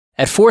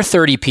At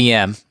 4:30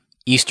 p.m.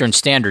 Eastern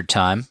Standard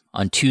Time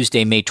on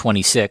Tuesday, May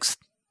 26th,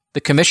 the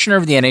commissioner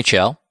of the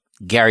NHL,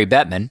 Gary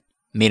Bettman,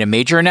 made a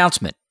major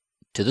announcement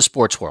to the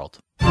sports world.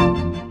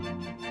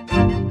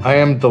 I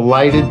am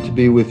delighted to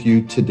be with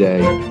you today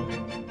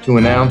to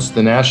announce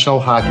the National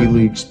Hockey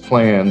League's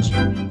plans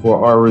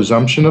for our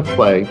resumption of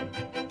play,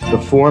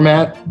 the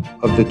format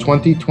of the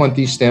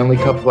 2020 Stanley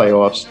Cup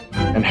playoffs,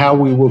 and how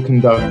we will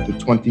conduct the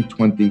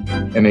 2020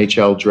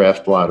 NHL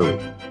Draft Lottery.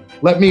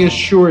 Let me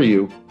assure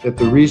you that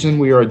the reason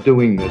we are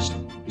doing this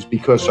is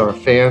because our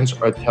fans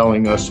are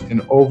telling us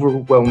in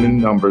overwhelming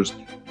numbers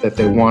that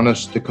they want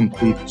us to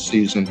complete the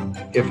season,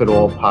 if at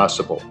all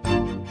possible.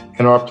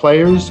 And our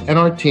players and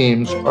our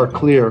teams are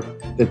clear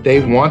that they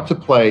want to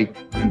play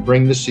and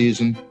bring the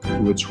season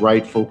to its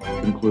rightful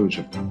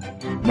conclusion.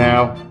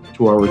 Now,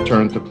 to our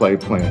return to play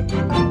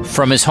plan.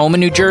 From his home in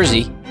New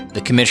Jersey,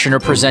 the commissioner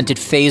presented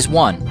Phase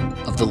 1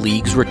 of the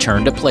league's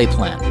return to play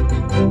plan.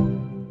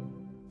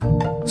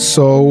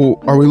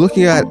 So, are we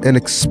looking at an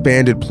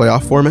expanded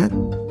playoff format?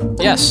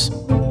 Yes.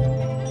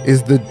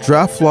 Is the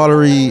draft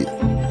lottery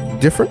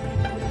different?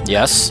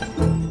 Yes.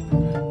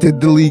 Did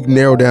the league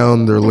narrow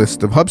down their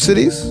list of hub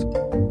cities?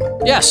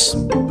 Yes.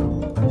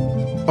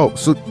 Oh,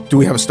 so do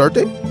we have a start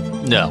date?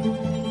 No.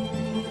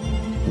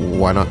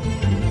 Why not?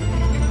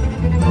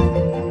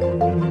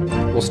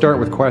 We'll start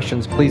with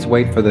questions. Please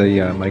wait for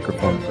the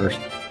microphone first.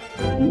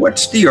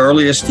 What's the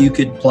earliest you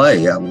could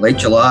play? Late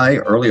July,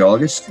 early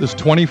August? This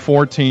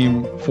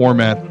 24-team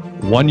format,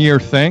 one-year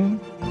thing,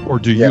 or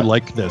do you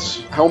like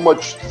this? How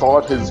much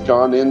thought has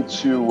gone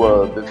into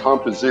the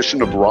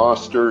composition of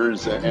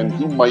rosters and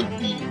who might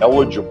be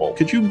eligible?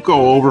 Could you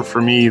go over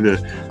for me the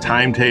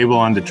timetable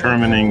on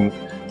determining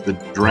the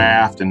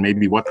draft and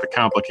maybe what the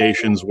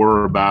complications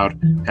were about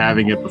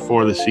having it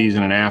before the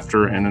season and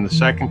after? And then the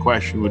second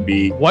question would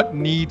be, what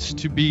needs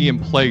to be in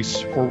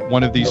place for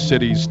one of these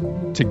cities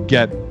to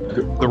get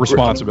the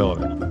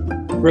responsibility?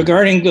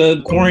 Regarding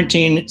the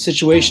quarantine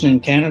situation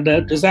in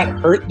Canada, does that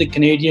hurt the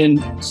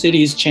Canadian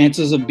city's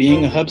chances of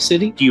being a hub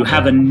city? Do you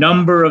have a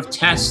number of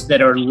tests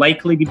that are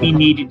likely to be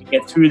needed to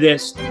get through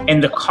this,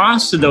 and the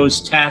cost of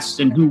those tests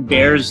and who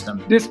bears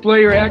them? This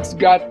player X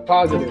got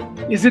positive.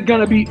 Is it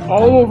going to be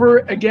all over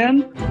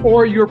again,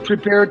 or you're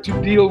prepared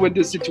to deal with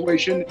the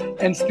situation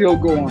and still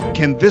go on?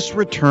 Can this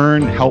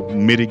return help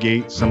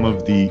mitigate some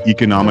of the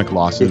economic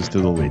losses to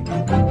the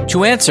league?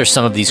 To answer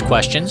some of these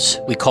questions,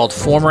 we called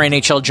former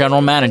NHL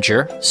general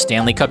manager,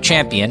 Stanley Cup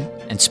champion,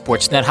 and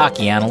Sportsnet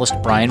hockey analyst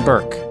Brian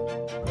Burke.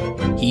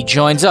 He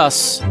joins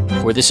us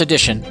for this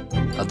edition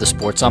of the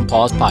Sports on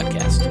Pause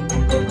podcast.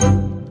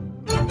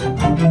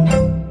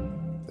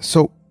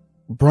 So,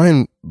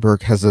 Brian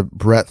Burke has a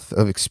breadth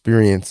of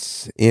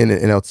experience in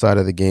and outside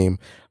of the game.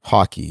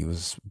 Hockey. He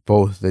was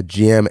both the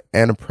GM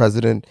and a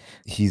president.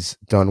 He's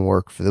done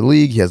work for the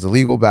league. He has a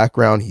legal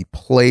background. He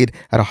played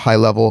at a high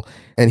level,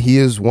 and he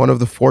is one of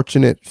the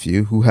fortunate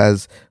few who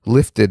has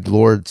lifted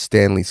Lord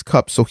Stanley's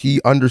Cup. So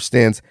he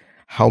understands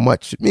how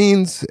much it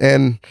means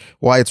and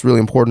why it's really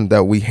important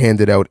that we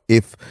hand it out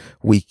if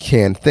we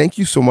can. Thank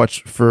you so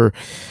much for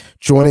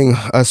joining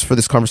us for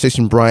this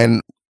conversation,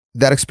 Brian.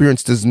 That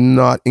experience does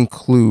not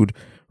include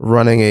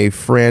running a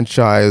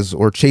franchise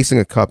or chasing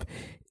a cup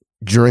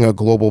during a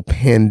global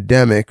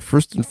pandemic.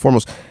 First and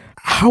foremost,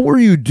 how are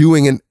you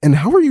doing and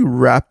how are you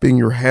wrapping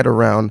your head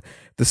around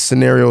the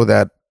scenario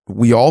that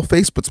we all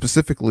face, but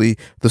specifically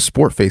the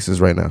sport faces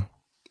right now?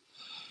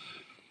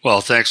 Well,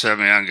 thanks for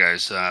having me on,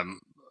 guys.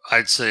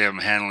 I'd say I'm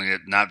handling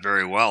it not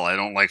very well. I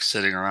don't like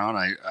sitting around.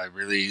 I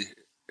really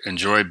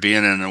enjoy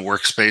being in a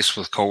workspace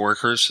with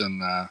coworkers,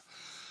 and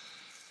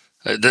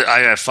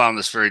I found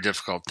this very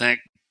difficult.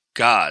 Thank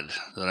God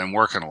that I'm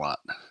working a lot,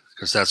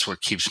 because that's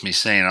what keeps me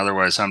sane.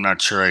 Otherwise, I'm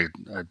not sure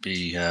I'd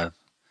be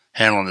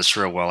handling this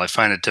real well. I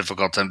find it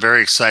difficult. I'm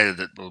very excited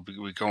that we'll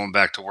be going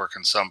back to work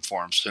in some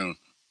form soon.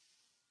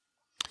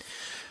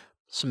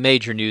 Some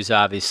major news,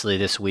 obviously,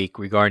 this week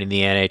regarding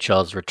the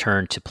NHL's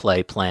return to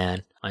play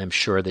plan. I am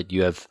sure that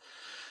you have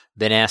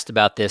been asked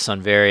about this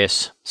on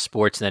various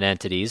Sportsnet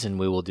entities, and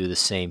we will do the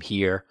same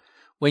here.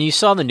 When you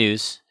saw the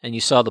news and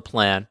you saw the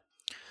plan,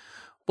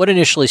 what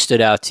initially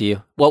stood out to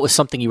you? What was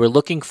something you were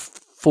looking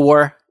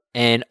for?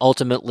 And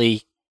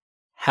ultimately,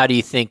 how do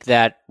you think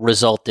that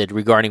resulted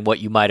regarding what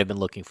you might have been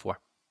looking for?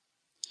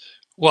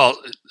 Well,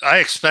 I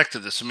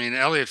expected this. I mean,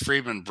 Elliot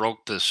Friedman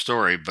broke this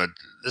story, but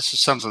this is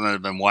something that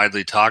had been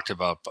widely talked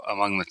about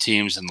among the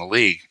teams in the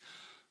league.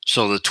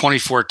 So the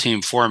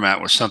 24-team format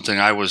was something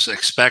I was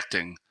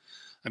expecting.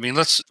 I mean,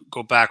 let's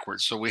go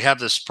backwards. So we have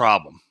this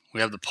problem.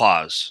 We have the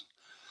pause.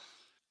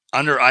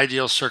 Under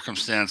ideal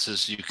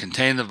circumstances, you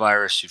contain the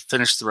virus, you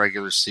finish the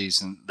regular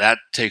season. That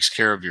takes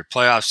care of your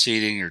playoff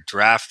seeding, your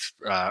draft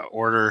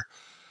order,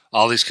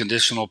 all these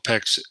conditional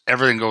picks.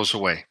 Everything goes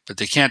away, but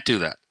they can't do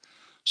that.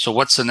 So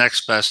what's the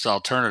next best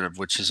alternative,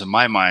 which is, in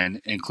my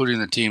mind, including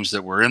the teams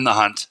that were in the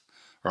hunt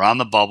or on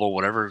the bubble,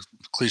 whatever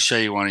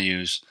cliche you want to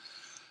use.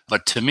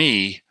 But to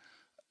me,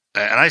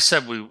 and I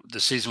said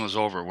the season was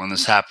over when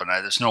this happened.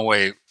 There's no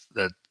way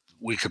that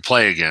we could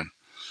play again.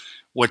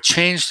 What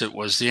changed it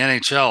was the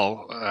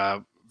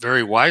NHL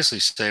very wisely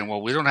saying,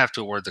 well, we don't have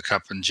to award the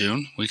cup in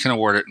June. We can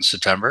award it in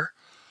September.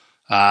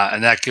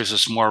 And that gives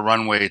us more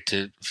runway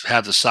to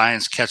have the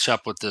science catch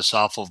up with this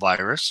awful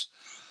virus.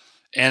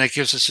 And it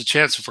gives us a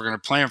chance, if we're going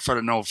to play in front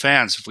of no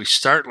fans, if we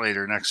start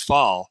later next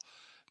fall,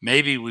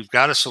 maybe we've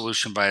got a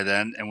solution by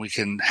then and we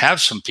can have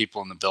some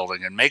people in the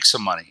building and make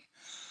some money.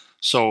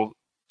 So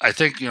I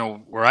think,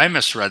 where I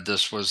misread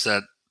this was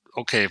that,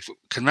 okay, if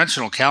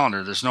conventional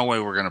calendar, there's no way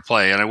we're going to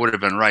play. And I would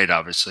have been right,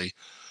 obviously.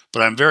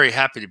 But I'm very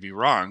happy to be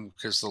wrong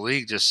because the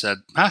league just said,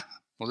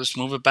 we'll just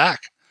move it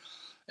back.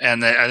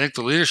 And I think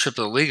the leadership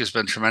of the league has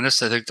been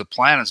tremendous. I think the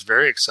plan is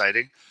very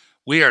exciting.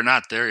 We are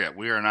not there yet.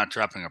 We are not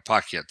dropping a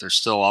puck yet. There's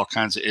still all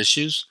kinds of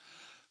issues.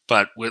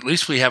 But at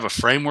least we have a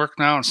framework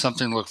now and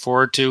something to look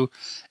forward to.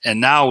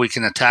 And now we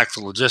can attack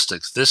the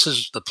logistics. This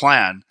is the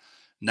plan.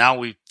 Now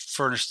we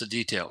furnish the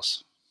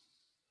details.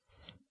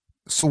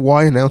 So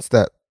why announce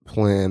that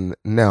plan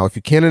now? If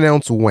you can't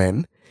announce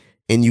when,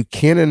 and you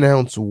can't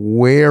announce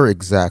where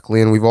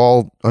exactly, and we've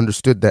all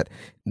understood that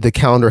the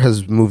calendar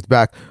has moved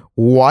back,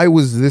 why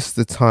was this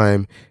the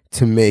time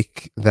to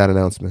make that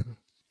announcement?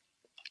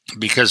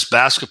 Because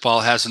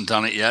basketball hasn't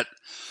done it yet.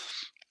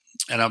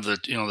 And of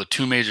the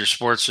two major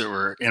sports that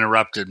were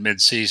interrupted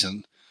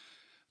mid-season,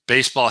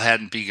 baseball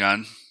hadn't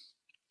begun.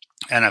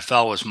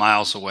 NFL was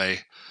miles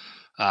away.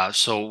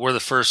 So we're the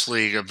first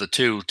league of the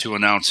two to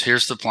announce,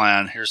 here's the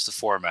plan, here's the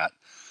format.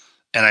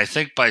 And I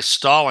think by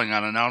stalling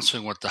on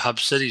announcing what the hub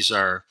cities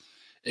are,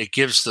 it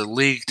gives the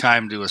league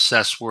time to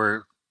assess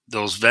where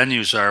those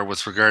venues are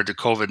with regard to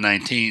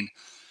COVID-19.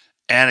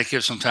 And it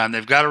gives them time.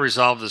 They've got to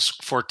resolve this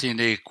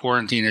 14-day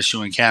quarantine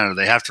issue in Canada.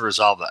 They have to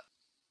resolve that.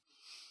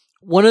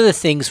 One of the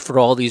things for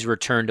all these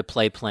return to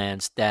play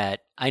plans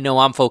that I know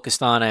I'm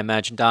focused on, I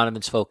imagine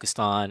Donovan's focused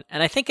on,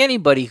 and I think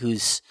anybody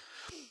who's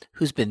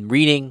been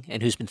reading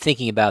and who's been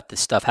thinking about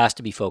this stuff has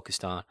to be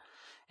focused on,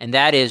 and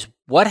that is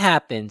what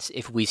happens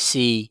if we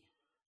see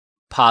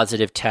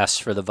positive tests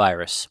for the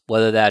virus,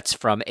 whether that's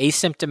from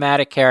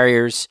asymptomatic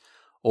carriers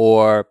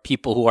or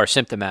people who are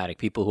symptomatic,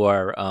 people who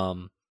are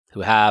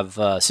who have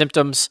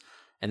symptoms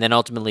and then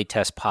ultimately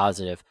test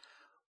positive.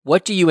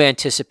 What do you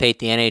anticipate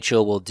the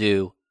NHL will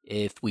do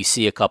if we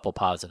see a couple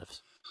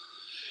positives?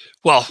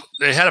 Well,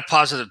 they had a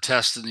positive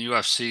test in the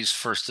UFC's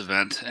first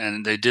event,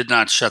 and they did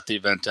not shut the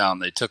event down.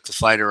 They took the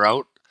fighter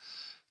out.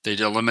 They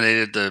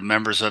eliminated the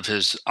members of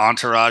his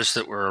entourage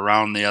that were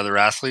around the other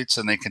athletes,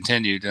 and they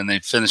continued, and they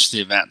finished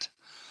the event.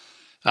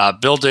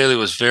 Bill Daly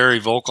was very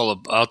vocal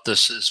about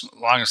this as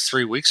long as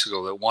 3 weeks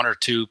ago, that one or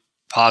two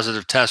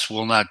positive tests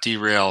will not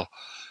derail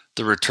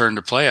the return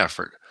to play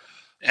effort.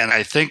 And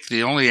I think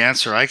the only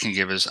answer I can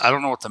give is I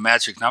don't know what the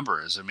magic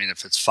number is. I mean,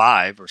 if it's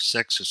 5 or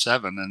 6 or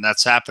 7, and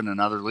that's happened in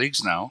other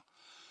leagues now,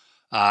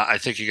 I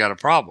think you got a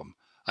problem.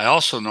 I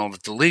also know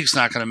that the league's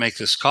not going to make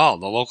this call.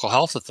 The local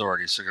health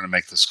authorities are going to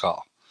make this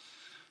call.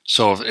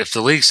 So if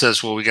the league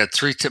says, well, we got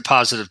 3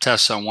 positive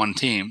tests on one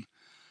team,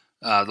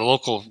 the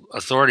local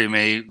authority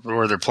may,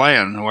 where they're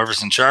playing,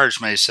 whoever's in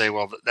charge may say,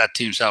 well, that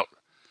team's out.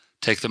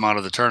 Take them out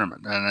of the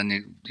tournament. And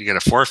then you get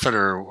a forfeit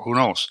or who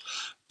knows.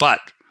 But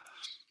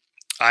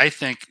I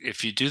think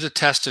if you do the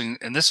testing,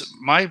 and this,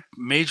 my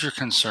major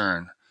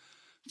concern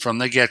from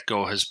the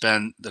get-go has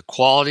been the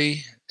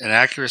quality and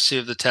accuracy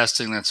of the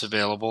testing that's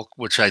available,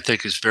 which I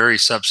think is very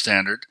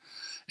substandard,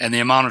 and the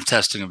amount of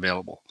testing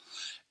available.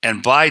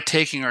 And by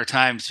taking our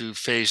time through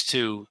phase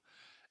 2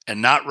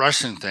 and not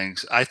rushing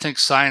things, I think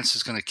science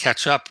is going to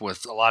catch up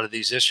with a lot of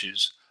these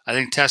issues. I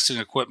think testing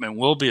equipment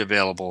will be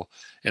available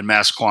in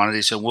mass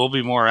quantities and will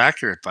be more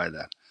accurate by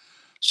then.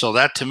 So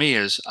that to me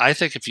is, I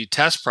think if you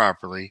test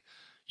properly,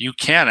 you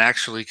can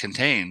actually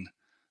contain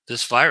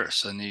this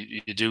virus. And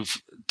you do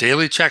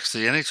daily checks.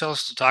 The NHL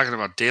is talking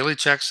about daily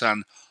checks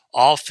on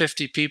all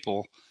 50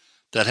 people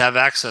that have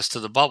access to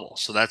the bubble.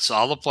 So that's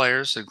all the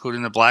players,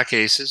 including the Black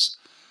Aces.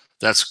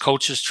 That's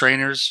coaches,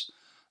 trainers,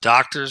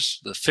 doctors.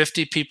 The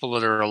 50 people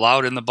that are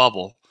allowed in the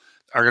bubble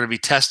are going to be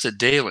tested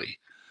daily.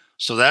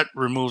 So that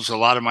removes a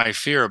lot of my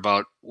fear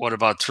about what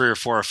about 3 or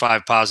 4 or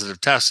 5 positive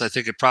tests. I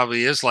think it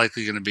probably is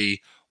likely going to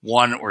be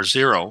 1 or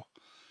 0.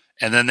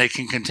 And then they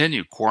can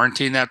continue,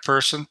 quarantine that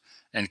person,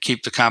 and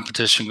keep the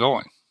competition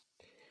going.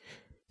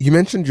 You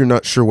mentioned you're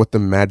not sure what the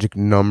magic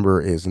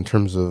number is in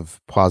terms of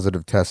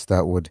positive tests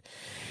that would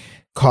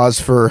cause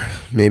for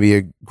maybe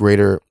a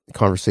greater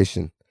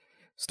conversation.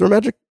 Is there a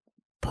magic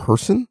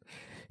person?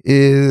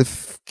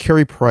 If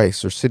Carey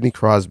Price or Sidney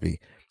Crosby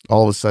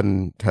all of a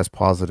sudden test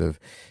positive,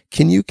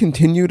 can you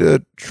continue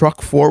to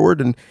truck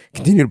forward and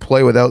continue to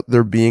play without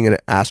there being an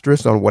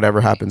asterisk on whatever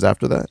happens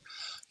after that?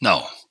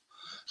 No.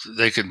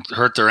 They could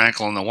hurt their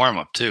ankle in the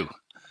warm-up too.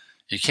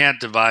 You can't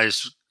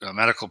devise a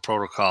medical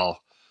protocol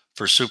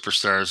for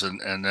superstars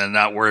and then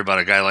not worry about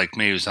a guy like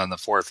me who's on the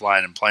 4th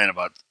line and playing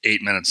about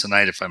 8 minutes a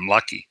night if I'm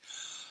lucky.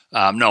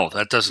 No,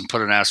 that doesn't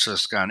put an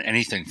asterisk on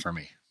anything for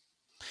me.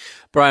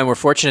 Brian, we're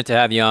fortunate to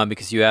have you on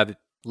because you have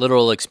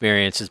literal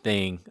experience as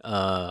being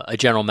a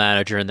general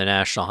manager in the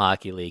National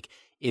Hockey League.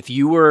 If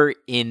you were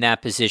in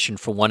that position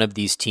for one of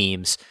these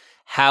teams,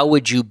 how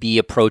would you be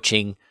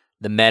approaching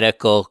the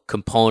medical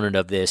component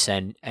of this.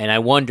 And I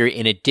wonder,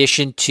 in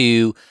addition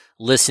to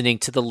listening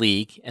to the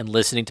league and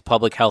listening to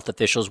public health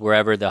officials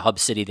wherever the hub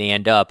city they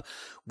end up,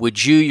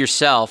 would you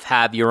yourself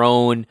have your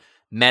own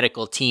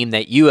medical team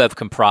that you have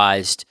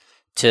comprised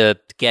to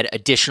get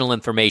additional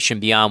information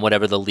beyond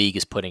whatever the league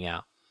is putting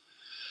out?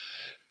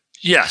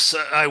 Yes,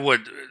 I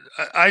would.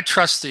 I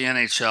trust the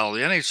NHL.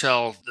 The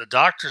NHL, the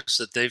doctors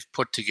that they've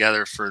put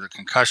together for the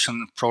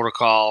concussion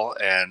protocol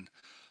and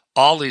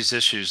all these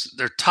issues,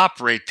 they're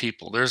top-rate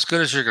people. They're as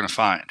good as you're going to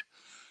find.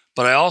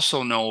 But I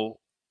also know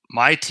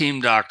my team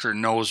doctor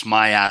knows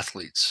my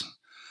athletes.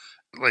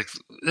 Like,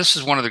 this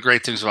is one of the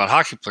great things about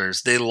hockey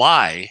players. They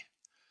lie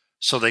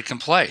so they can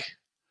play.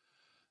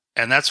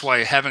 And that's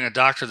why having a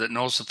doctor that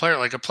knows the player,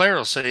 like a player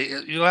will say,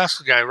 you ask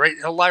a guy, right?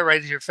 He'll lie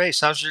right in your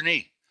face. How's your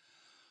knee?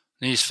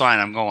 And he's fine.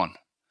 I'm going.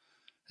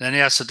 Then he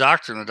asks the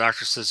doctor, and the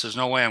doctor says, there's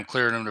no way I'm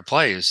clearing him to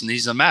play. His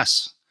knee's a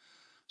mess.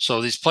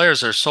 So these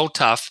players are so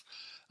tough.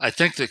 I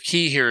think the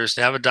key here is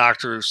to have a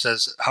doctor who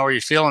says, how are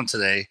you feeling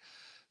today?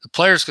 The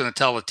player's going to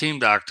tell the team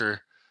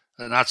doctor,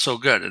 not so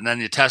good. And then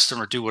you test him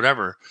or do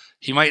whatever.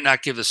 He might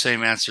not give the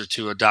same answer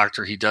to a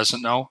doctor he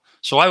doesn't know.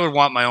 So I would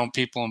want my own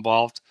people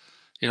involved.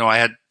 You know, I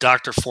had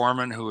Dr.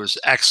 Foreman, who was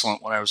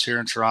excellent when I was here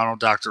in Toronto,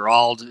 Dr.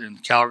 Ald in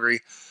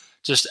Calgary,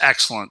 just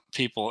excellent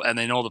people, and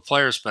they know the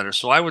players better.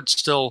 So I would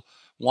still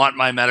want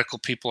my medical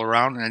people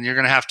around, and you're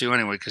going to have to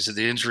anyway because of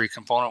the injury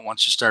component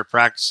once you start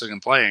practicing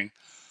and playing.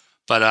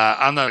 But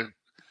on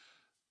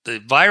the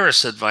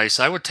virus advice,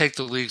 I would take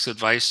the league's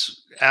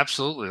advice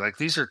absolutely. Like,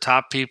 these are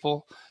top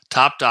people,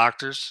 top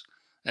doctors,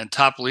 and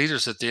top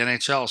leaders at the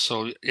NHL.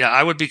 So, yeah,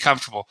 I would be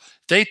comfortable.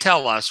 They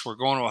tell us we're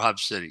going to a hub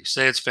city.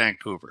 Say it's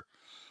Vancouver.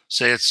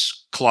 Say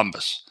it's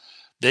Columbus.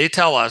 They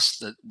tell us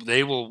that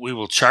we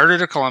will charter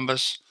to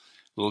Columbus.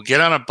 We will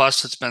get on a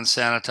bus that's been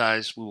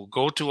sanitized. We will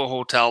go to a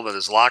hotel that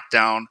is locked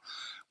down.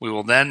 We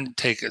will then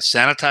take a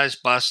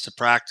sanitized bus to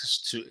practice,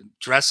 to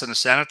dress in a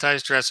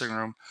sanitized dressing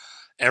room.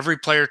 Every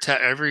player,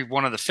 every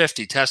one of the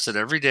 50 tested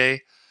every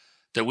day.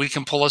 That we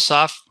can pull us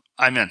off,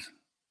 I'm in.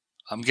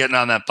 I'm getting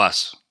on that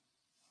bus.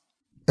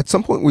 At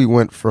some point, we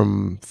went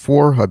from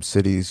 4 hub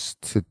cities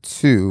to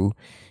 2.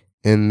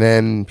 And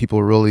then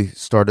people really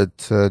started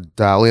to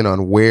dial in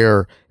on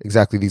where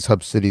exactly these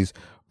hub cities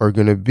are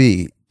going to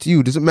be. To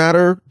you, does it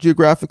matter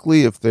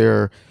geographically if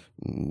they're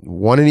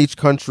one in each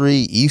country,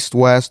 east,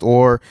 west,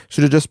 or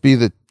should it just be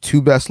the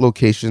 2 best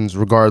locations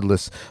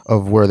regardless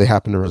of where they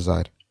happen to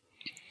reside?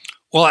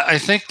 Well, I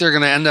think they're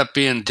going to end up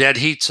being dead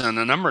heats on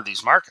a number of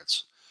these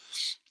markets.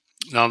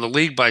 Now, the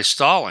league, by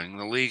stalling,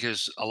 the league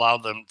has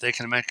allowed them, they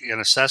can make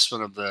an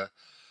assessment of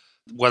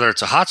whether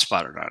it's a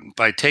hotspot or not.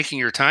 By taking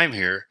your time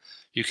here,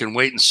 you can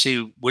wait and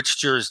see which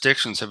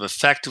jurisdictions have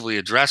effectively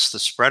addressed the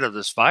spread of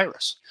this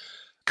virus,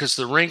 because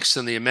the rinks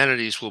and the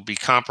amenities will be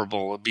comparable.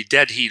 It'll be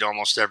dead heat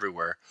almost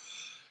everywhere.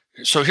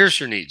 So here's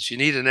your needs. You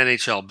need an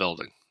NHL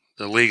building.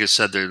 The league has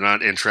said they're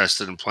not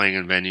interested in playing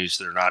in venues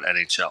that are not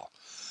NHL.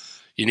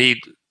 You need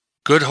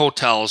good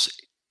hotels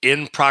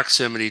in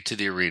proximity to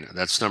the arena.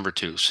 That's number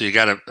 2. So you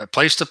got a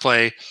place to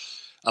play,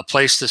 a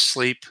place to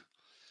sleep.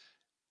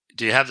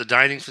 Do you have the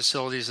dining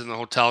facilities in the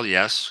hotel?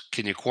 Yes.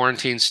 Can you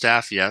quarantine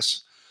staff?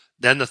 Yes.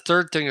 Then the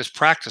third thing is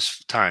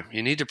practice time.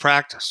 You need to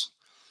practice.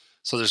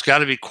 So there's got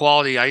to be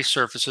quality ice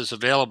surfaces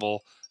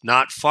available,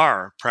 not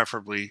far,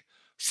 preferably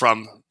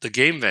from the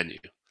game venue.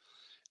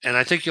 And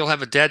I think you'll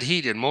have a dead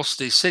heat in most of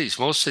these cities.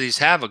 Most cities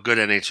have a good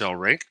NHL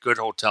rink, good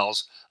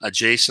hotels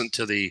adjacent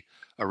to the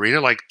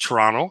arena, like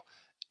Toronto,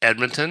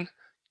 Edmonton,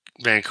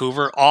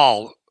 Vancouver,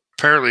 all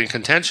apparently in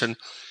contention.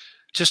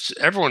 Just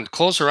everyone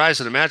close their eyes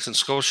and imagine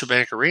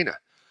Scotiabank Arena.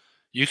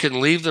 You can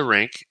leave the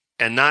rink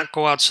and not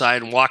go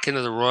outside and walk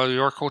into the Royal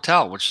York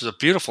Hotel, which is a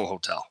beautiful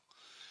hotel.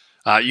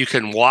 You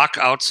can walk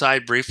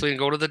outside briefly and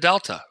go to the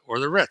Delta or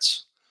the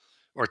Ritz,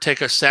 or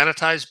take a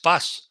sanitized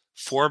bus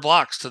 4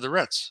 blocks to the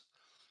Ritz.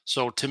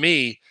 So to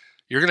me,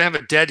 you're going to have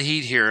a dead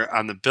heat here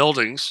on the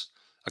buildings,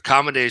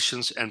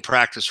 accommodations, and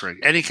practice rink.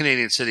 Any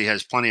Canadian city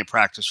has plenty of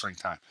practice rink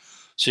time.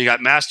 So you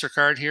got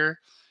MasterCard here.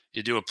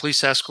 You do a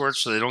police escort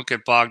so they don't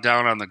get bogged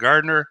down on the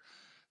Gardner.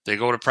 They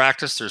go to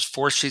practice. There's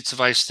 4 sheets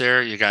of ice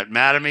there. You got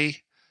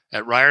Mattamy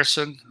at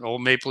Ryerson,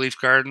 old Maple Leaf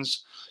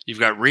Gardens. You've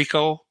got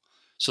Rico.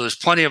 So there's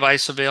plenty of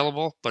ice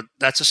available, but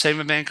that's the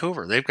same in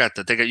Vancouver. They've got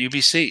that. They got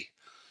UBC.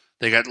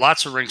 They got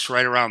lots of rinks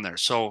right around there.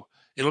 So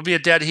it'll be a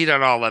dead heat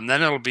on all of them.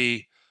 Then it'll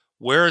be,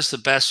 where is the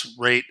best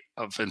rate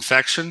of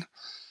infection?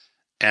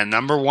 And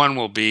number 1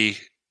 will be,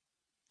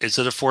 is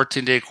it a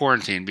 14-day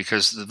quarantine?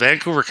 Because the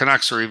Vancouver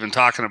Canucks are even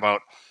talking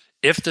about,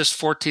 if this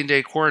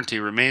 14-day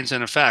quarantine remains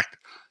in effect,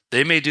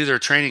 they may do their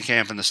training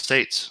camp in the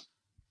States.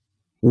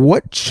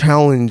 What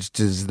challenge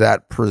does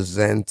that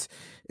present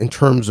in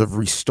terms of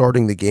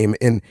restarting the game?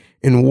 And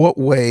in what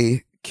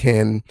way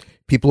can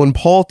people in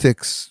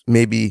politics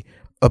maybe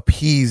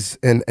appease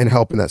and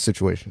help in that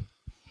situation?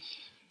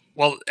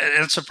 Well,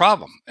 it's a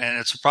problem. And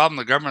it's a problem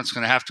the government's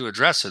going to have to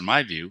address, in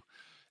my view.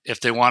 If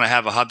they want to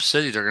have a hub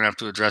city, they're going to have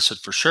to address it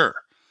for sure.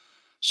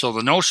 So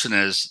the notion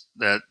is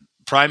that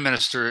Prime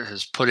Minister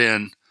has put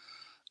in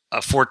a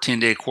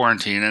 14-day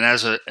quarantine. And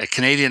as a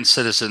Canadian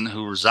citizen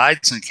who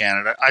resides in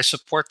Canada, I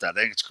support that.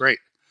 I think it's great.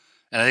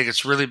 And I think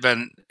it's really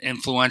been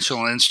influential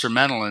and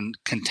instrumental in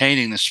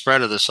containing the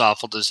spread of this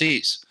awful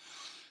disease.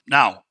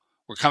 Now,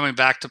 we're coming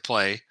back to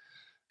play.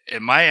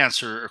 And my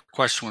answer or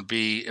question would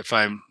be, if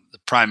I'm the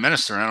Prime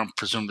Minister, and I don't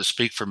presume to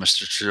speak for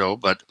Mr. Trudeau,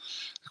 but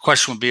the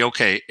question would be,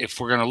 okay, if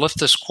we're going to lift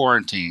this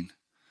quarantine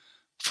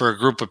for a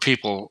group of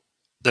people,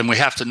 then we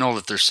have to know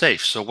that they're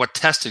safe. So what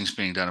testing is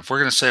being done? If we're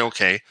going to say,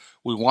 okay,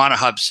 we want a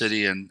hub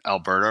city in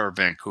Alberta or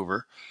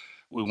Vancouver,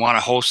 we want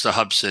to host a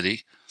hub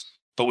city,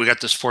 but we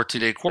got this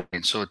 14-day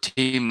quarantine. So a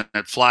team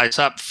that flies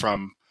up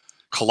from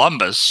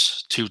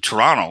Columbus to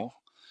Toronto,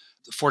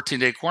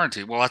 14-day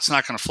quarantine, well, that's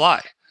not going to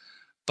fly.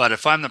 But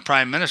if I'm the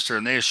Prime Minister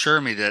and they assure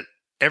me that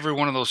every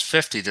one of those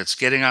 50 that's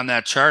getting on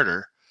that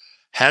charter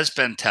has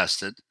been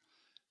tested,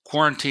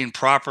 quarantined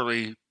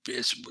properly,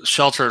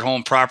 shelter at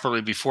home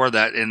properly before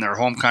that in their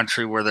home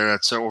country, whether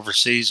that's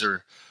overseas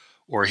or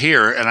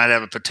here, and I'd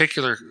have a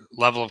particular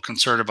level of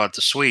concern about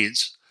the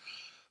Swedes.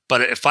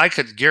 But if I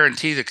could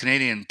guarantee the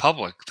Canadian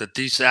public that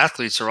these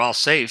athletes are all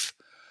safe,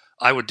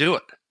 I would do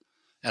it.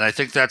 And I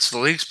think that's the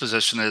league's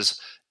position is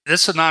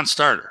this is a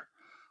non-starter.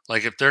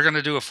 Like if they're going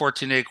to do a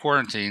 14-day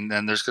quarantine,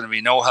 then there's going to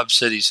be no hub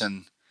cities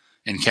in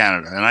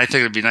Canada. And I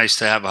think it'd be nice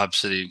to have a hub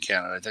city in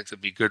Canada. I think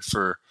it'd be good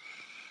for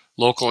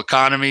local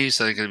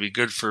economies. I think it'd be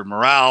good for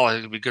morale. I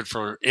think it'd be good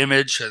for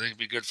image. I think it'd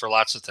be good for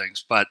lots of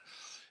things. But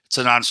it's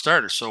a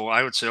non-starter. So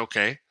I would say,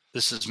 okay,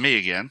 this is me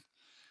again.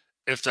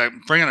 If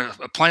I'm bringing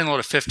a plane load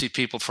of 50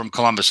 people from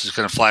Columbus is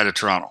going to fly to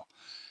Toronto,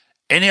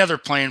 any other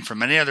plane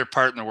from any other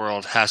part in the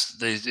world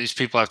these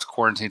people have to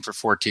quarantine for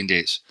 14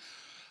 days.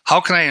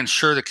 How can I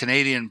ensure the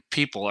Canadian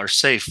people are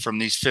safe from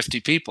these 50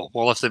 people?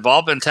 Well, if they've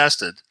all been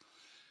tested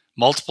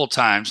multiple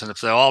times and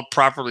if they're all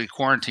properly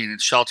quarantined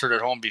and sheltered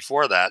at home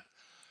before that,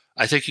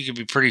 I think you can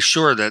be pretty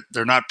sure that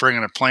they're not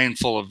bringing a plane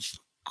full of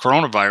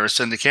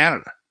coronavirus into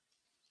Canada.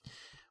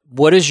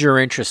 What has your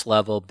interest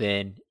level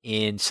been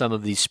in some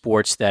of these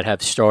sports that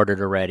have started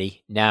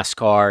already?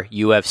 NASCAR,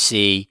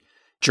 UFC,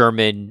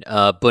 German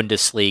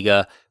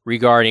Bundesliga,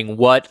 regarding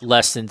what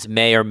lessons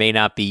may or may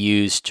not be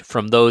used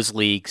from those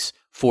leagues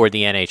for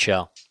the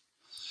NHL?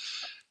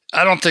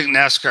 I don't think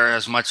NASCAR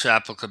has much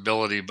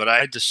applicability, but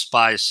I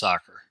despise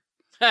soccer.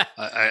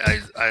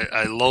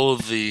 I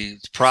loathe the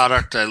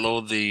product. I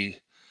loathe the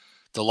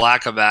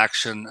lack of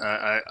action.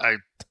 I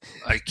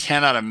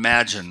cannot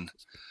imagine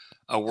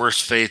a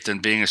worse fate than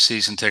being a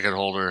season ticket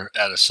holder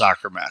at a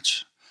soccer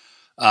match.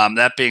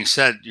 That being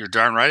said, you're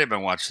darn right I've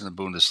been watching the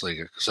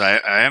Bundesliga because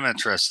I am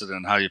interested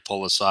in how you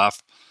pull this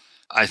off.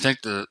 I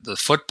think the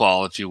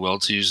football, if you will,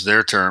 to use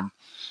their term,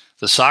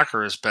 the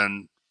soccer has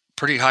been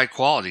pretty high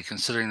quality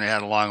considering they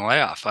had a long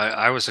layoff.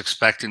 I was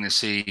expecting to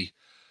see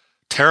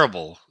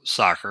terrible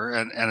soccer,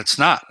 and it's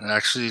not. And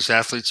actually, these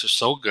athletes are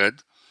so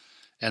good,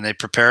 and they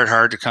prepared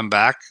hard to come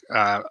back.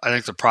 I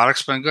think the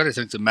product's been good. I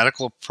think the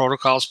medical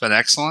protocol's been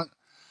excellent.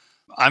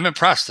 I'm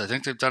impressed. I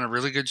think they've done a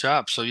really good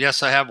job. So,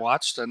 yes, I have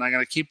watched, and I'm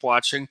going to keep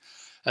watching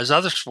as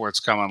other sports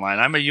come online.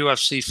 I'm a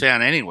UFC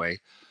fan anyway.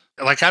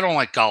 Like, I don't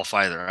like golf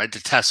either. I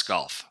detest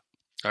golf.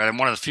 All right, I'm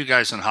one of the few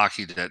guys in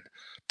hockey that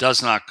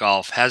does not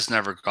golf, has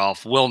never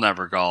golfed, will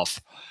never golf,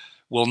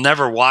 will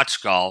never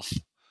watch golf.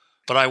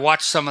 But I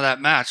watched some of that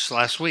match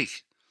last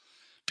week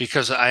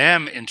because I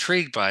am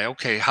intrigued by,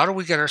 okay, how do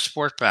we get our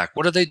sport back?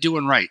 What are they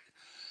doing right?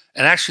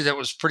 And actually, that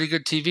was pretty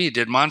good TV.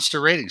 Did monster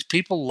ratings.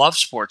 People love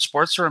sports.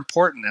 Sports are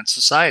important in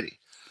society.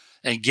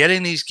 And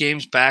getting these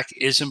games back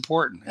is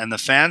important. And the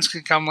fans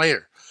can come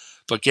later.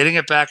 But getting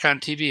it back on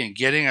TV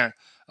and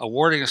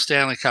awarding a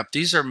Stanley Cup,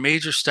 these are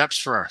major steps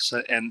for us.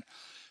 And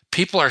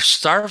people are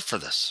starved for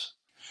this.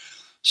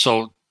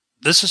 So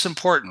this is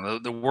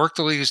important. The work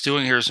the league is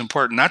doing here is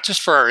important, not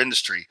just for our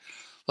industry.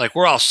 Like,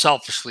 we're all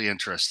selfishly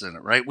interested in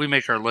it, right? We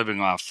make our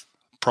living off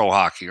pro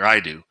hockey, or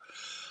I do.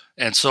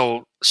 And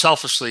so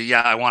selfishly,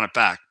 yeah, I want it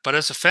back. But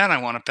as a fan, I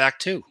want it back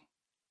too.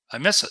 I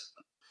miss it.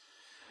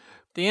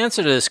 The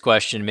answer to this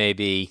question may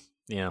be,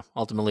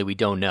 ultimately we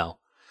don't know.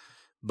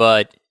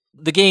 But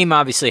the game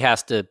obviously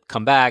has to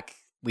come back.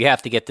 We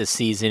have to get this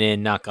season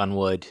in, knock on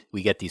wood.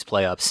 We get these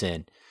playoffs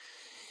in.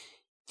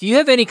 Do you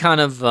have any kind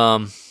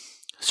of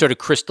sort of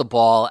crystal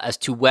ball as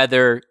to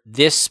whether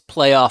this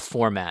playoff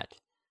format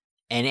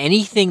and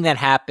anything that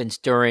happens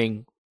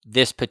during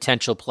this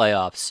potential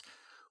playoffs,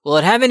 will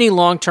it have any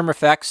long-term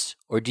effects,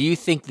 or do you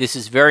think this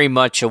is very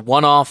much a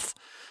one-off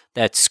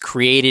that's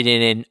created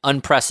in an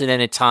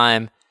unprecedented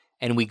time,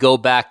 and we go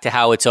back to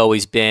how it's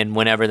always been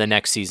whenever the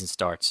next season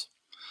starts?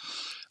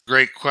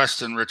 Great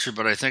question, Richard,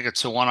 but I think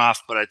it's a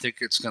one-off, but I think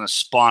it's going to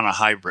spawn a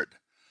hybrid.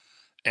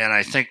 And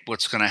I think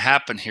what's going to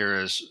happen here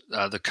is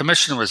the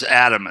commissioner was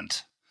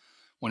adamant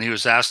when he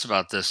was asked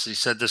about this. He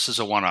said, this is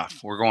a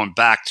one-off. We're going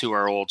back to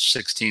our old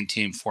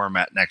 16-team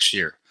format next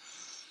year.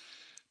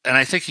 And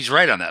I think he's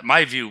right on that.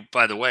 My view,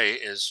 by the way,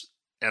 is,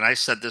 and I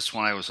said this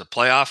when I was a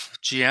playoff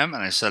GM,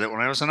 and I said it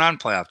when I was a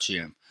non-playoff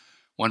GM.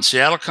 When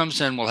Seattle comes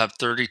in, we'll have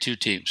 32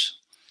 teams.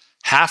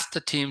 Half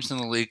the teams in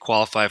the league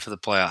qualify for the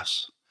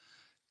playoffs.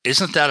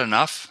 Isn't that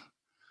enough?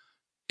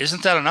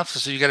 Isn't that enough?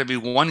 So you got to be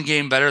one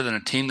game better than a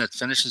team that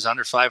finishes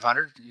under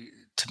 500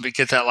 to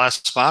get that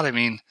last spot. I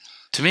mean,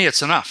 to me,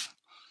 it's enough.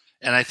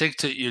 And I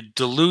think you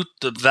dilute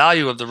the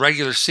value of the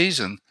regular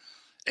season.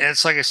 And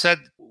it's like I said,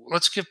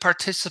 let's give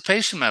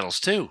participation medals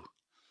too.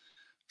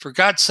 For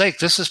God's sake,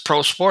 this is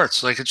pro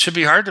sports. Like, it should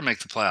be hard to make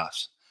the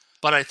playoffs.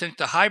 But I think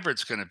the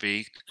hybrid's going to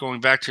be,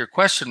 going back to your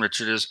question,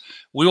 Richard, is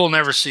we will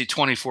never see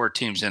 24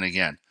 teams in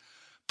again.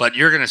 But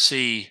you're going to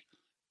see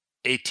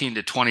 18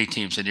 to 20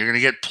 teams in. You're going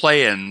to get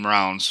play-in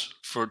rounds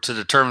to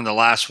determine the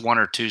last one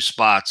or two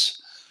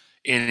spots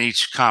in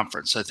each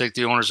conference. I think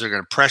the owners are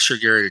going to pressure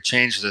Gary to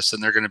change this,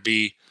 and they're going to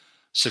be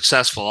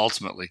successful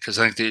ultimately, because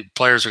I think the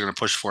players are going to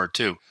push for it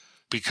too.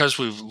 Because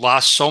we've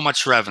lost so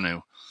much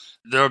revenue,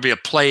 there will be a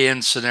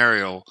play-in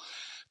scenario,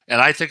 and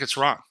I think it's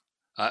wrong.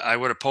 I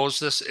would oppose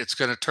this. It's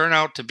going to turn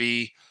out to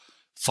be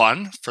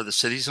fun for the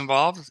cities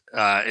involved.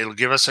 It'll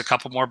give us a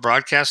couple more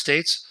broadcast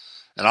dates,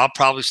 and I'll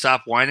probably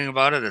stop whining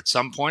about it at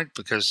some point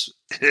because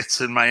it's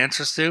in my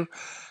interest to.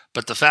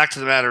 But the fact of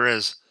the matter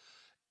is,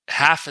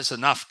 half is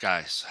enough,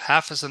 guys.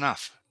 Half is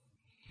enough.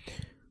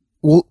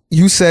 Well,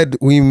 you said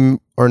we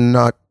are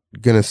not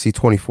going to see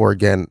 24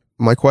 again.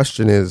 My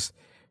question is,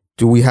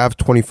 do we have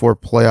 24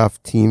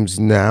 playoff teams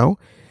now?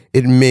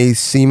 It may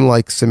seem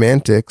like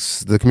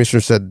semantics. The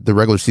commissioner said the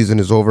regular season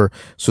is over.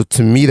 So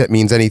to me, that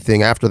means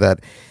anything after that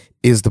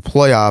is the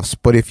playoffs.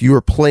 But if you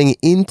are playing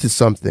into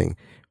something,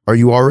 are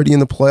you already in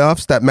the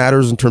playoffs? That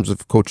matters in terms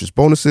of coaches'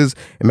 bonuses.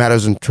 It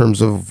matters in terms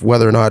of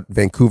whether or not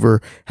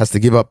Vancouver has to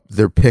give up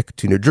their pick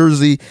to New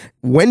Jersey.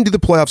 When do the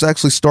playoffs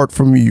actually start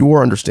from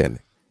your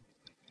understanding?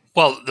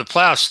 Well, the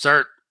playoffs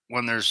start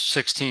when there's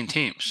 16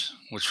 teams,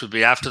 which would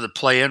be after the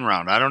play-in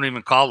round. I don't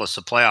even call this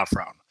a playoff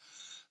round.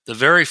 The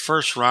very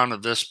first round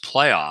of this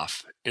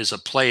playoff is a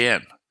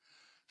play-in.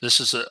 This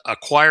is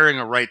acquiring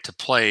a right to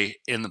play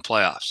in the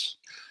playoffs.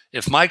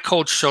 If my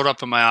coach showed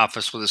up in my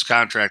office with his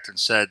contract and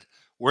said,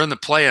 we're in the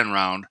play-in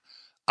round,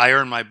 I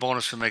earn my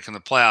bonus for making the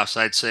playoffs,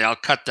 I'd say, I'll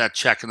cut that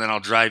check and then I'll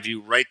drive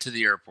you right to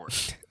the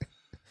airport.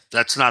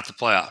 That's not the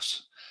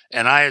playoffs.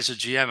 And I, as a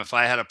GM, if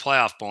I had a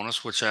playoff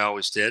bonus, which I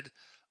always did,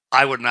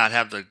 I would not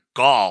have the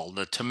gall,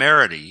 the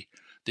temerity,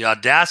 the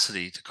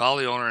audacity to call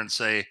the owner and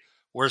say,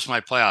 where's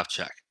my playoff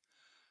check?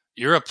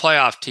 You're a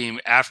playoff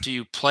team after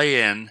you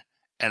play in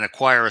and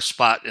acquire a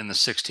spot in the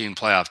 16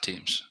 playoff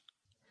teams.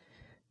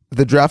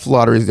 The draft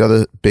lottery is the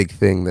other big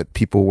thing that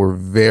people were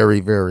very,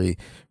 very,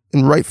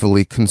 and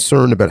rightfully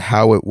concerned about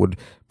how it would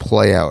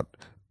play out.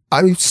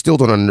 I still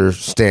don't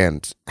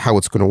understand how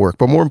it's going to work.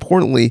 But more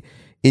importantly,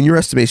 in your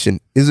estimation,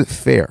 is it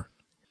fair?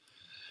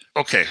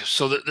 Okay,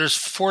 so there's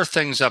four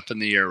things up in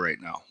the air right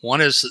now.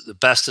 One is the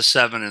best of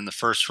 7 in the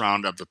first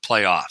round of the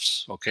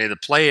playoffs. Okay, the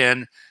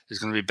play-in is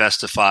going to be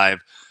best of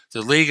 5.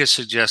 The league has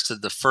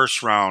suggested the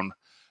first round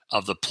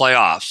of the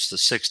playoffs, the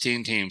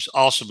 16 teams,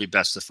 also be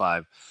best of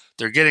 5.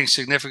 They're getting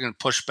significant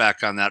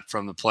pushback on that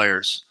from the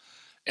players.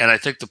 And I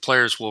think the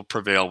players will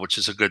prevail, which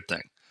is a good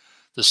thing.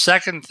 The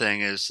second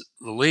thing is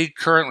the league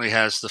currently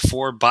has the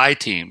 4 bye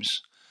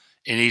teams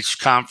in each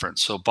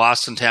conference. So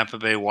Boston, Tampa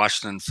Bay,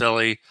 Washington,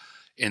 Philly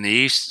in the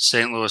East,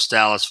 St. Louis,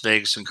 Dallas,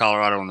 Vegas, and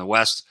Colorado in the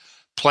West,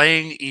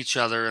 playing each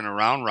other in a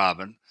round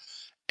robin.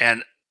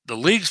 And the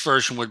league's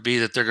version would be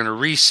that they're going to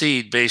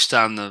reseed based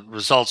on the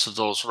results of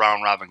those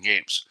round robin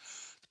games.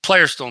 The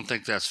players don't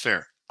think that's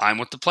fair. I'm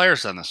with the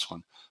players on this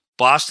one.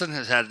 Boston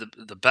has had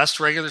the best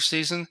regular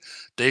season.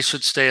 They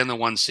should stay in the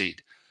 1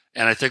 seed.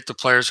 And I think the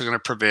players are going to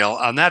prevail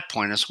on that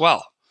point as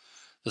well.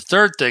 The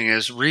third thing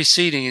is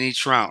reseeding in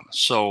each round.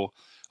 So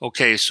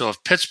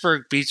if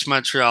Pittsburgh beats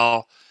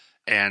Montreal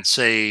and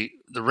say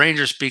the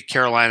Rangers beat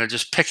Carolina,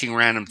 just picking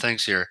random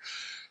things here,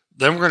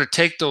 then we're going to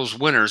take those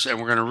winners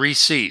and we're going to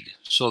reseed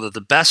so that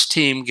the best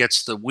team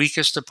gets the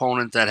weakest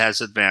opponent that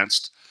has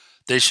advanced.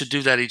 They should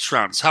do that each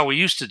round. It's how we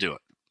used to do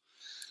it.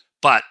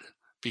 But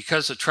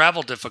because of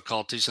travel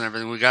difficulties and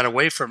everything, we got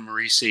away from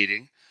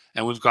reseeding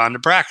and we've gone to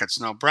brackets.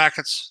 Now,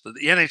 brackets,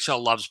 the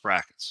NHL loves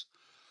brackets,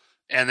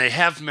 and they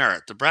have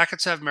merit. The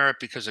brackets have merit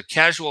because a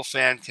casual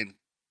fan can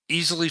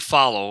easily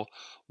follow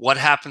what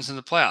happens in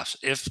the playoffs.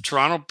 If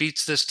Toronto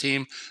beats this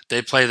team,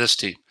 they play this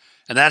team.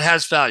 And that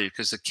has value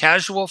because the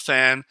casual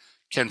fan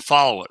can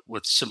follow it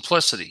with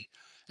simplicity.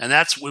 And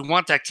we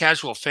want that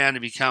casual fan to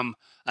become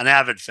an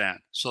avid fan.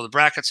 So the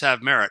brackets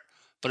have merit.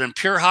 But in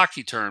pure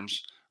hockey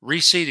terms,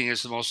 reseeding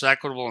is the most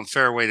equitable and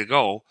fair way to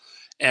go.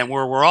 And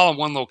where we're all in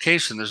one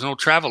location, there's no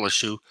travel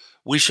issue,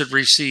 we should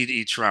reseed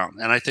each round.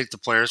 And I think the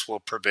players will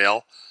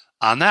prevail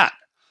on that.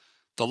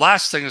 The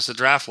last thing is the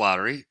draft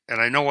lottery. And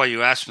I know why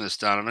you asked me this,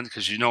 Donovan,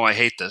 because you know I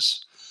hate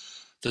this.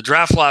 The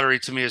draft lottery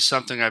to me is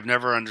something I've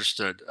never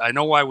understood. I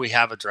know why we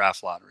have a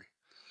draft lottery.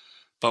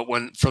 But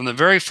from the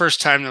very first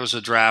time there was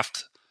a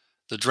draft,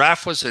 the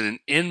draft was in an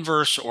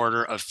inverse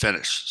order of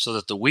finish so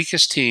that the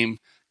weakest team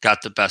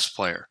got the best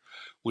player.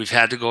 We've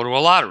had to go to a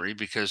lottery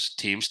because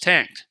teams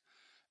tanked.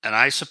 And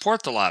I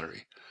support the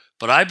lottery.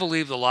 But I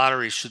believe the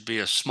lottery should be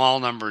a small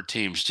number of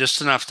teams,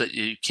 just enough that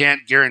you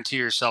can't guarantee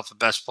yourself a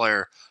best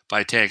player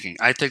by tanking.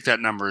 I think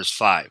that number is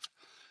 5.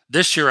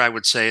 This year, I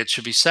would say it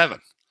should be 7.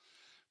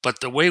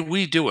 But the way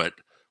we do it,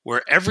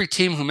 where every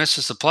team who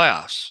misses the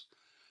playoffs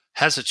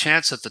has a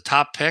chance at the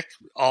top pick,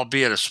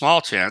 albeit a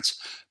small chance.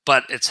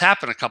 But it's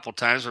happened a couple of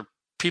times where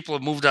people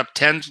have moved up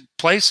 10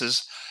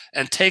 places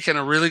and taken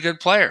a really good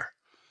player.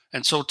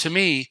 And so to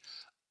me,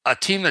 a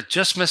team that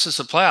just misses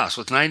the playoffs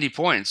with 90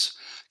 points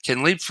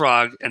can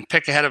leapfrog and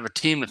pick ahead of a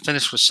team that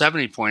finished with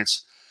 70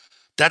 points.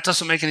 That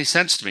doesn't make any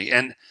sense to me.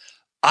 And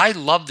I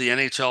love the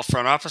NHL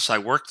front office. I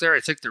work there. I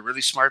think they're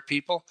really smart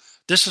people.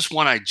 This is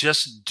one I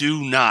just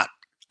do not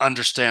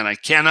understand. I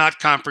cannot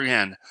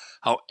comprehend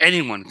how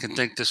anyone can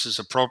think this is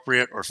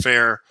appropriate or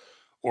fair,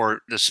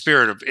 or the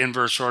spirit of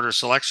inverse order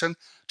selection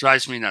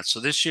drives me nuts. So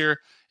this year,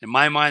 in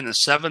my mind, the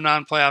 7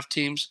 non-playoff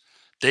teams,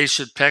 they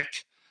should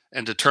pick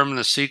and determine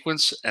the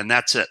sequence, and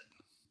that's it.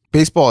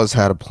 Baseball has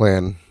had a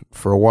plan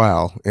for a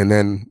while, and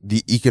then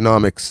the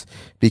economics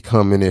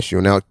become an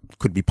issue. Now, it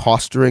could be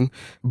posturing,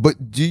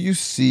 but do you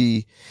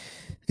see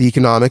the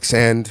economics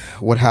and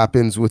what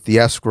happens with the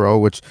escrow,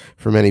 which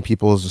for many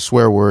people is a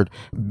swear word,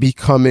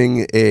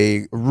 becoming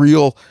a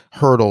real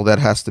hurdle that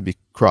has to be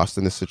crossed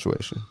in this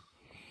situation?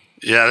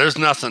 Yeah, there's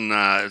nothing,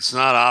 it's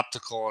not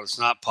optical, it's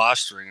not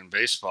posturing in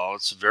baseball.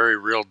 It's a very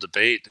real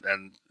debate,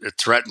 and it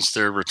threatens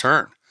their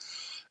return.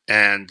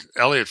 And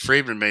Elliot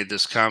Friedman made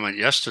this comment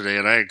yesterday,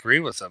 and I agree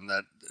with him,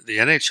 that the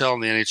NHL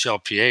and the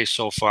NHLPA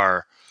so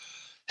far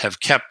have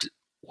kept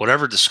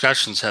whatever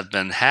discussions have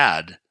been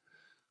had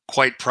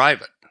quite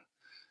private.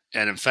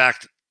 And in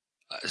fact,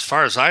 as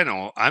far as I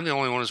know, I'm the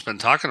only one who's been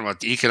talking about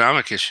the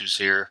economic issues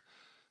here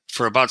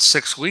for about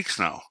 6 weeks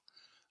now,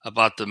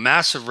 about the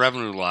massive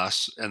revenue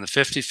loss and the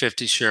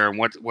 50-50 share and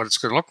what it's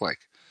going to look like.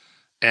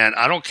 And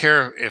I don't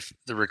care if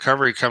the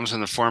recovery comes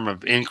in the form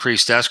of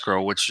increased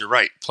escrow, which you're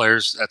right,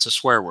 players, that's a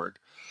swear word,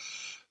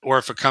 or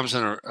if it comes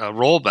in a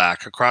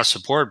rollback across the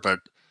board, but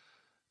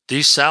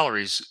these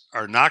salaries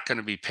are not going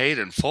to be paid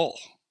in full.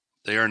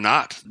 They are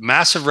not.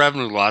 Massive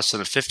revenue loss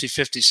in a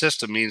 50-50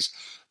 system means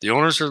the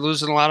owners are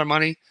losing a lot of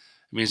money. It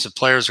means the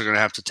players are going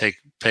to have to take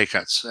pay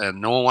cuts, and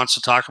no one wants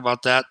to talk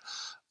about that.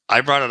 I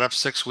brought it up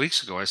 6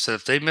 weeks ago. I said,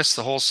 if they miss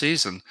the whole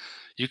season,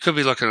 you could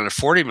be looking at a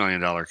 $40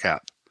 million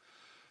cap.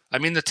 I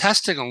mean, the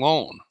testing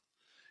alone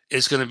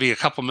is going to be a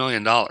couple $1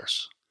 million.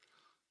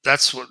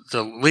 That's what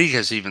the league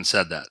has even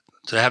said, that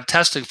to have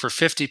testing for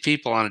 50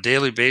 people on a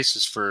daily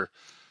basis for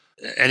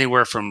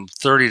anywhere from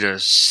 30 to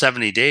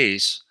 70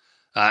 days,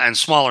 and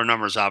smaller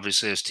numbers,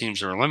 obviously, as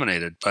teams are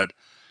eliminated. But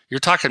you're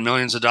talking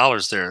millions of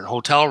dollars there,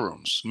 hotel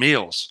rooms,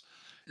 meals.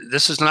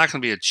 This is not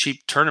going to be a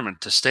cheap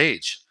tournament to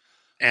stage.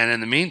 And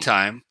in the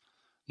meantime,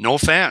 no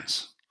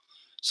fans.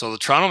 So the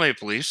Toronto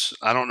Maple Leafs,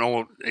 I don't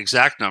know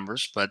exact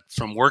numbers, but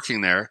from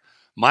working there,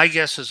 my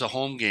guess is a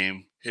home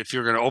game, if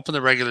you're going to open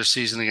the regular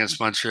season against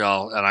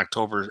Montreal on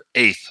October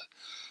 8th,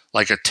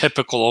 like a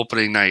typical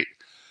opening night,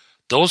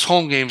 those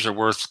home games are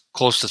worth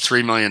close to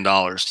 $3 million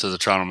to the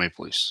Toronto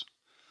Maple Leafs.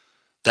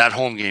 That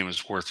home game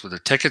is worth, with the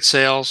ticket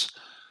sales,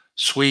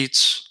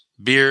 suites,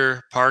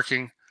 beer,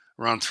 parking,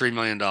 around $3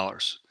 million.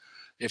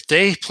 If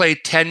they play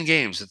 10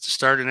 games at the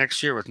start of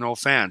next year with no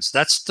fans,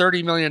 that's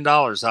 $30 million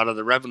out of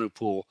the revenue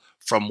pool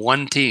from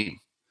one team.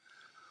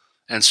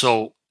 And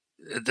so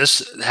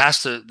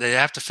they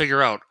have to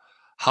figure out,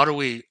 how do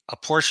we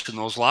apportion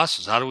those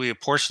losses? How do we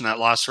apportion that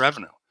lost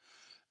revenue?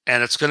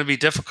 And it's going to be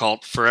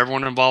difficult for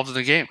everyone involved in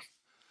the game.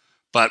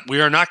 But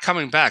we are not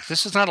coming back.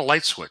 This is not a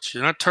light switch.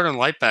 You're not turning the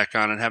light back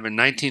on and having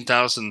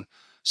 19,000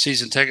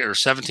 season ticket or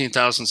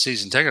 17,000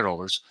 season ticket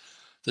holders.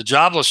 The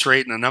jobless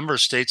rate in a number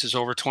of states is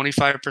over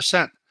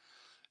 25%.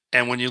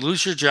 And when you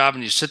lose your job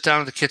and you sit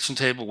down at the kitchen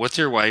table with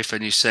your wife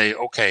and you say,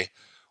 okay,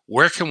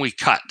 where can we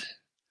cut?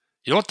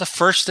 You know what the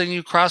first thing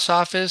you cross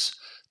off is?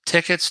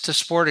 Tickets to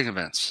sporting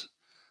events.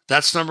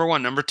 That's number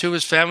one. Number two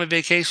is family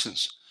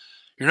vacations.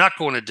 You're not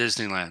going to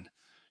Disneyland.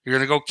 You're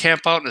going to go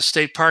camp out in a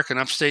state park in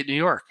upstate New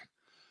York.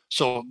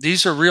 So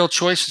these are real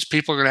choices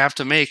people are going to have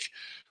to make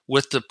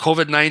with the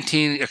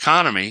COVID-19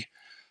 economy.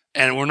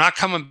 And we're not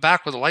coming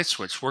back with a light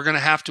switch. We're going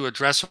to have to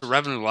address a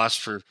revenue loss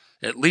for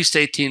at least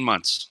 18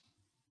 months.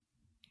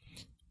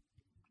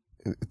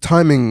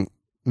 Timing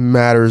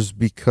matters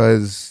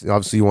because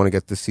obviously you want to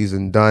get the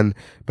season done,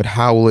 but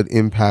how will it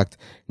impact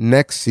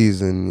next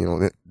season? You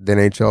know, the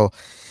NHL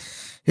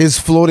is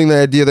floating the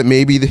idea that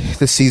maybe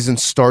the season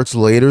starts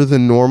later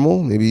than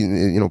normal, maybe,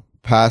 you know,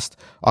 past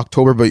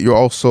October, but you're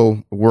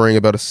also worrying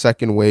about a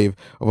second wave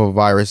of a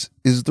virus.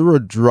 Is there a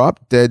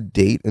drop dead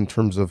date in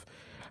terms of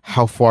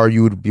how far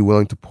you would be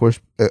willing to push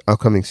the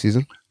upcoming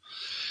season?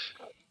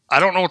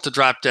 I don't know what the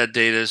drop dead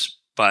date is,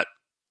 but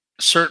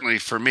certainly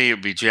for me, it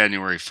would be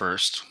January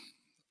 1st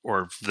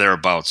or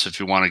thereabouts, if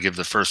you want to give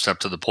the first step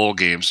to the bowl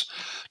games,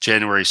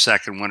 January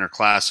 2nd, Winter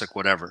Classic,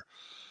 whatever.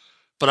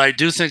 But I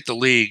do think the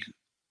league,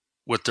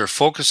 with their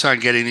focus on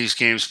getting these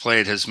games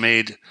played, has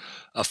made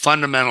a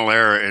fundamental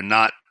error in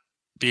not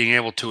being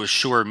able to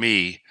assure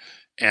me,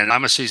 and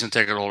I'm a season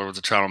ticket holder with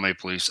the Toronto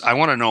Maple Leafs, I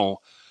want to know,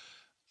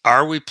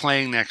 are we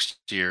playing next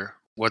year?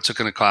 What's it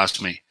going to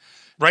cost me?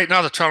 Right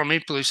now, the Toronto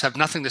Maple Leafs have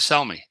nothing to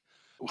sell me.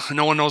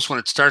 No one knows when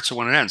it starts or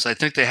when it ends. I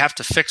think they have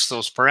to fix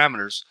those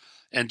parameters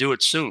and do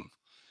it soon.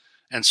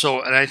 And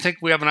I think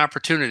we have an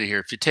opportunity here.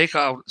 If you take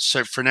out,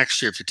 so for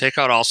next year, if you take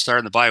out All-Star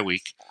in the bye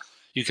week,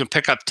 you can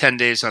pick up 10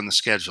 days on the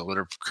schedule that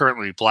are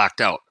currently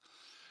blacked out.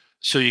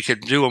 So you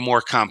could do a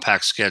more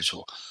compact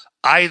schedule.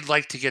 I'd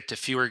like to get to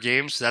fewer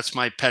games. That's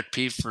my pet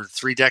peeve for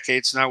 3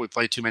 decades now. We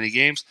play too many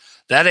games.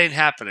 That ain't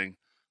happening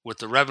with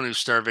the revenue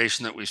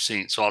starvation that we've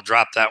seen. So I'll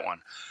drop that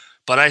one.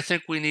 But I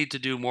think we need to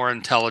do more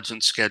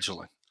intelligent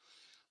scheduling.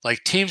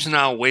 Like, teams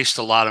now waste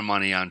a lot of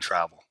money on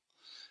travel.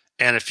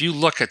 And if you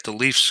look at the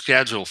Leafs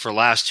schedule for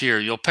last year,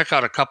 you'll pick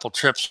out a couple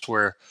trips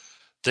where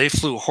they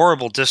flew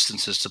horrible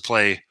distances to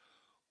play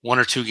 1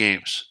 or 2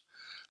 games.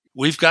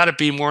 We've got to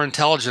be more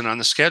intelligent on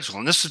the schedule.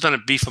 And this has been a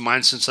beef of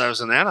mine since I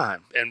was in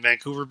Anaheim and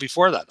Vancouver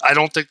before that. I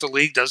don't think the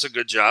league does a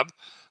good job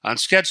on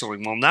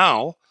scheduling. Well,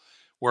 now,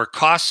 where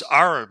costs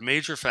are a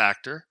major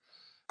factor,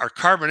 our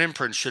carbon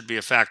imprint should be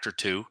a factor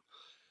too.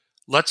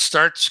 Let's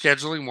start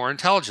scheduling more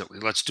intelligently.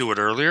 Let's do it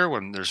earlier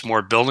when there's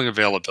more building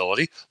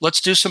availability. Let's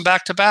do some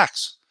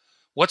back-to-backs.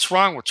 What's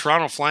wrong with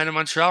Toronto flying to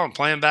Montreal and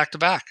playing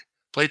back-to-back?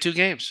 Play 2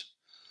 games.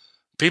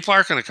 People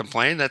aren't going to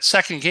complain. That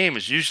second game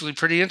is usually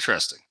pretty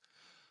interesting.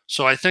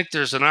 So I think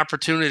there's an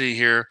opportunity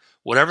here.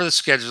 Whatever the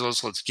schedule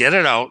is, let's get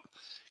it out,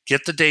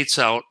 get the dates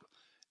out.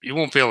 You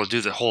won't be able to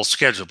do the whole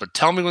schedule, but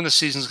tell me when the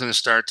season's going to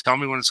start. Tell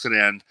me when it's going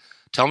to end.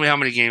 Tell me how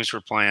many games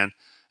we're playing,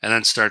 and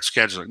then start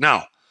scheduling.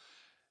 Now,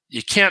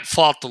 you can't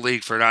fault the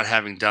league for not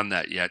having done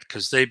that yet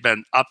because they've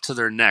been up to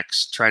their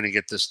necks trying to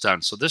get this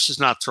done. So this is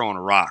not throwing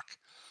a rock.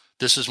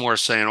 This is more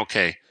saying,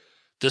 okay,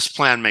 this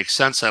plan makes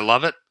sense. I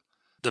love it.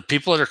 The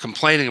people that are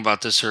complaining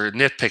about this are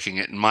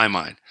nitpicking it in my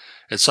mind.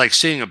 It's like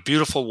seeing a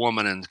beautiful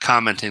woman and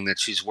commenting that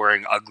she's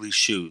wearing ugly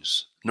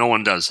shoes. No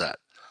one does that.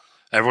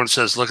 Everyone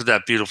says, look at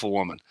that beautiful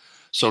woman.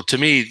 So to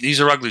me, these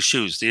are ugly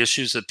shoes. The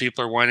issues that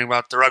people are whining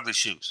about, they're ugly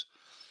shoes.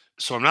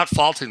 So I'm not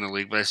faulting the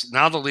league, but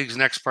now the league's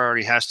next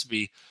priority has to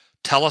be,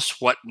 tell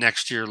us what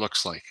next year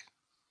looks like.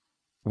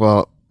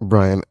 Well,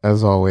 Brian,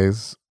 as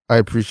always, I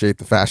appreciate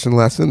the fashion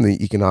lesson,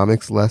 the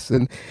economics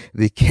lesson,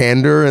 the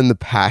candor and the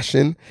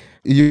passion.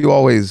 You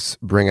always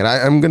bring it.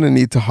 I'm going to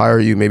need to hire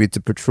you maybe to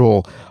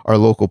patrol our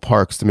local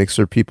parks to make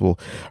sure people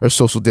are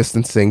social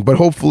distancing. But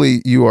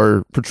hopefully you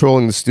are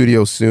patrolling the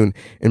studio soon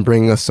and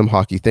bringing us some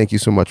hockey. Thank you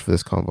so much for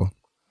this convo.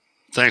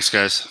 Thanks,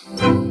 guys.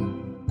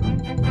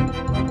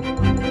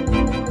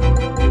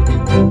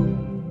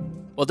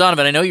 Well,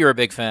 Donovan, I know you're a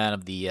big fan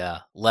of the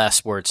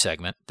Last Word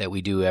segment that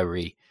we do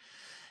every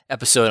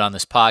episode on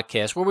this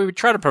podcast, where we would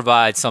try to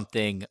provide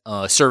something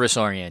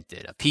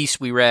service-oriented, a piece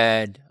we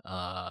read,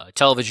 a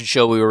television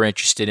show we were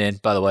interested in.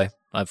 By the way,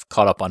 I've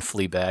caught up on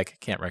Fleabag.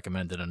 Can't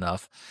recommend it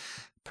enough,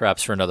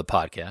 perhaps for another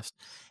podcast.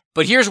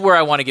 But here's where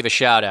I want to give a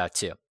shout-out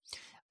to.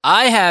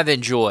 I have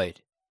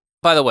enjoyed,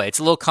 by the way, it's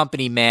a little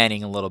company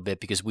manning a little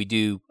bit because we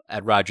do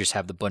at Rogers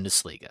have the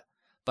Bundesliga.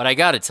 But I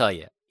got to tell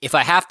you, if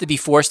I have to be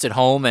forced at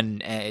home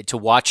and to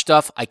watch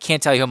stuff, I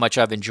can't tell you how much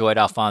I've enjoyed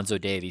Alphonso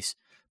Davies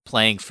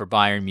playing for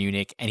Bayern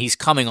Munich, and he's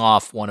coming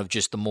off one of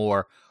just the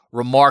more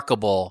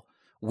remarkable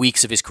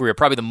weeks of his career,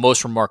 probably the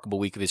most remarkable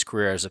week of his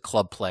career as a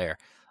club player.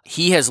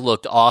 He has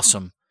looked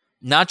awesome,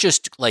 not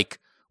just like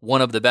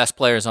one of the best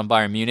players on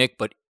Bayern Munich,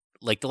 but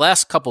like the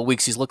last couple of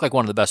weeks, he's looked like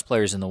one of the best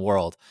players in the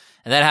world,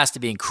 and that has to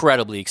be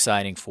incredibly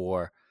exciting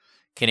for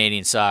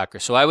Canadian soccer.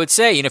 So I would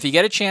say, if you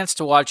get a chance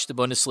to watch the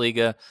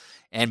Bundesliga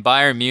and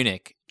Bayern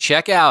Munich,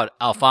 check out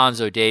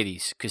Alphonso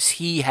Davies because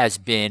he has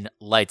been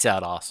lights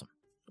out awesome.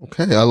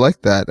 Okay, I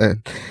like that.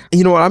 And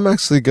you know what? I'm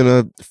actually going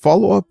to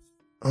follow up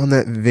on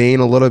that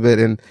vein a little bit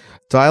and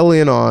dial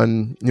in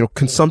on,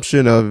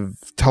 consumption of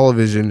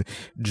television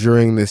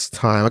during this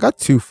time. I got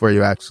 2 for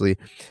you, actually.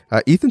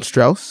 Ethan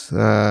Strauss,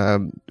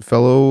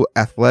 fellow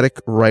athletic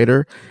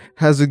writer,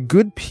 has a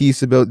good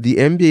piece about the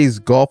NBA's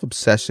golf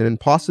obsession and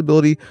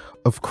possibility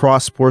of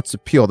cross-sports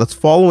appeal. That's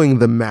following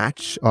the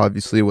match,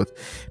 obviously, with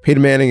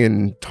Peyton Manning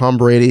and Tom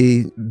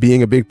Brady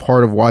being a big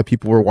part of why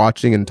people were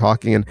watching and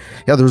talking. And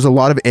yeah, there's a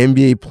lot of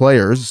NBA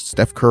players,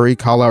 Steph Curry,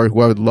 Kyle Lowry,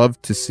 who I would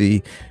love to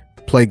see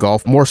play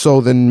golf, more so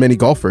than many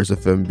golfers,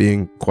 if I'm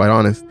being quite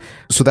honest.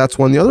 So that's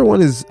one. The other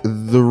one is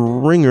The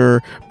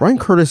Ringer. Brian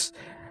Curtis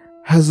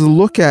has a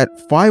look at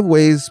 5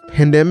 ways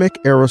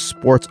pandemic-era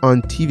sports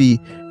on TV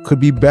could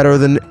be better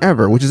than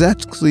ever, which is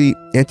actually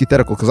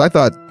antithetical, because I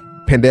thought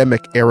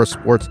pandemic-era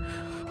sports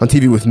on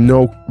TV with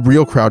no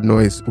real crowd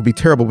noise would be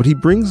terrible, but he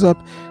brings up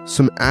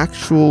some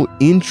actual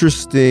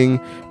interesting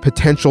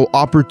potential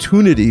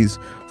opportunities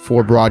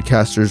for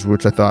broadcasters,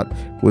 which I thought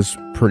was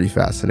pretty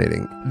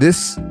fascinating.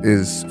 This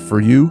is,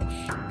 for you,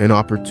 an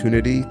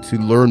opportunity to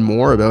learn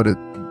more about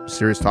a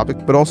serious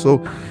topic, but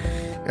also,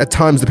 at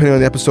times, depending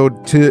on the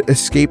episode, to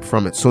escape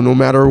from it. So no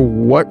matter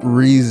what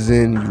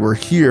reason you are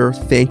here,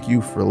 thank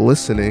you for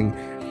listening.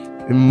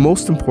 And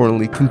most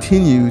importantly,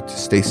 continue to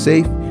stay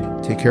safe,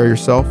 take care of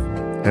yourself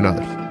and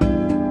others.